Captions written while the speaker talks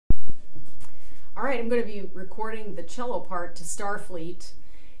All right, I'm going to be recording the cello part to Starfleet.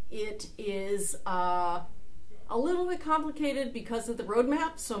 It is a little bit complicated because of the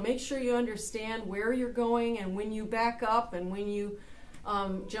roadmap, so make sure you understand where you're going and when you back up and when you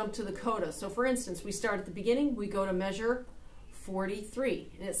jump to the coda. So for instance, we start at the beginning, we go to measure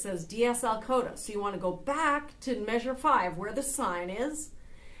 43, and it says DSL coda. So you want to go back to measure 5 where the sign is,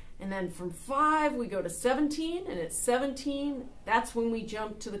 and then from 5 we go to 17, and at 17 that's when we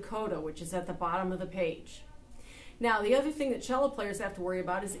jump to the coda, which is at the bottom of the page. Now the other thing that cello players have to worry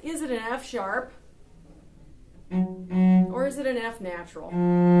about is it an F sharp or is it an F natural?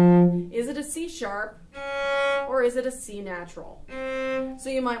 Is it a C sharp or is it a C natural?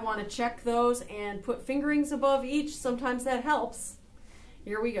 So you might want to check those and put fingerings above each. Sometimes that helps.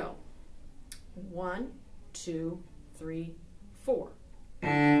 Here we go. 1, 2, 3, 4.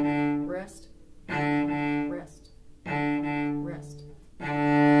 Rest, rest, rest.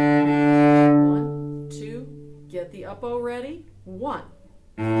 1, 2, get the up-o ready. 1.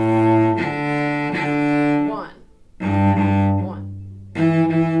 1. 1.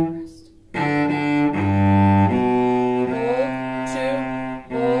 Rest. Hold, 2,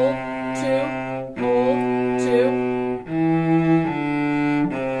 hold, 2, hold, 2.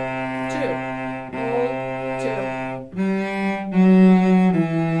 2, hold, 2.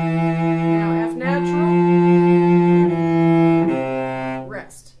 Now F natural.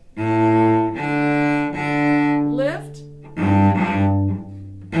 Rest. Lift.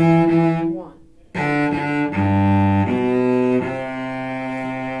 1.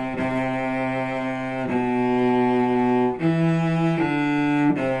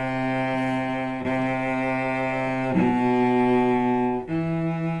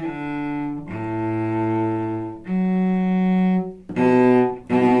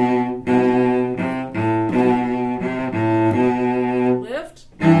 Lift.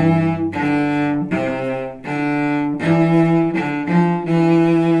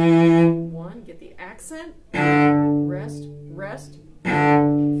 1, get the accent. Rest, rest.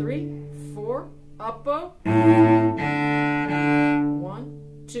 3, 4, up-o.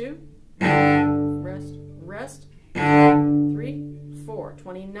 1, 2, rest, rest. 3, 4,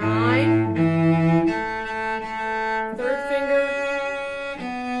 29. Third finger.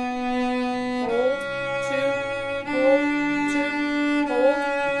 Hold, 2, hold, 2, hold,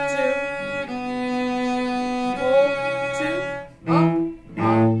 2, hold, 2, up,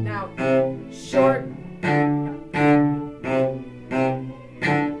 up. Now, short.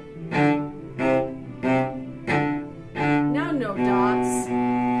 Now no dots.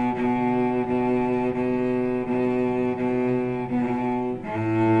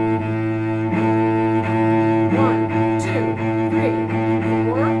 1, 2, 3,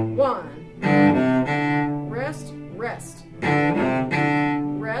 4, 1. Rest, rest.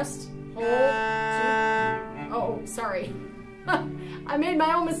 Rest, hold, 2. Oh, sorry. I made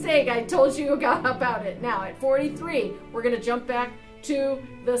my own mistake. I told you about it. Now at 43, we're going to jump back to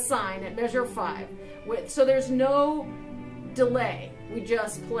the sign at measure 5. So there's no delay. We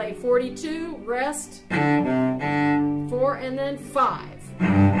just play 42, rest, 4, and then 5.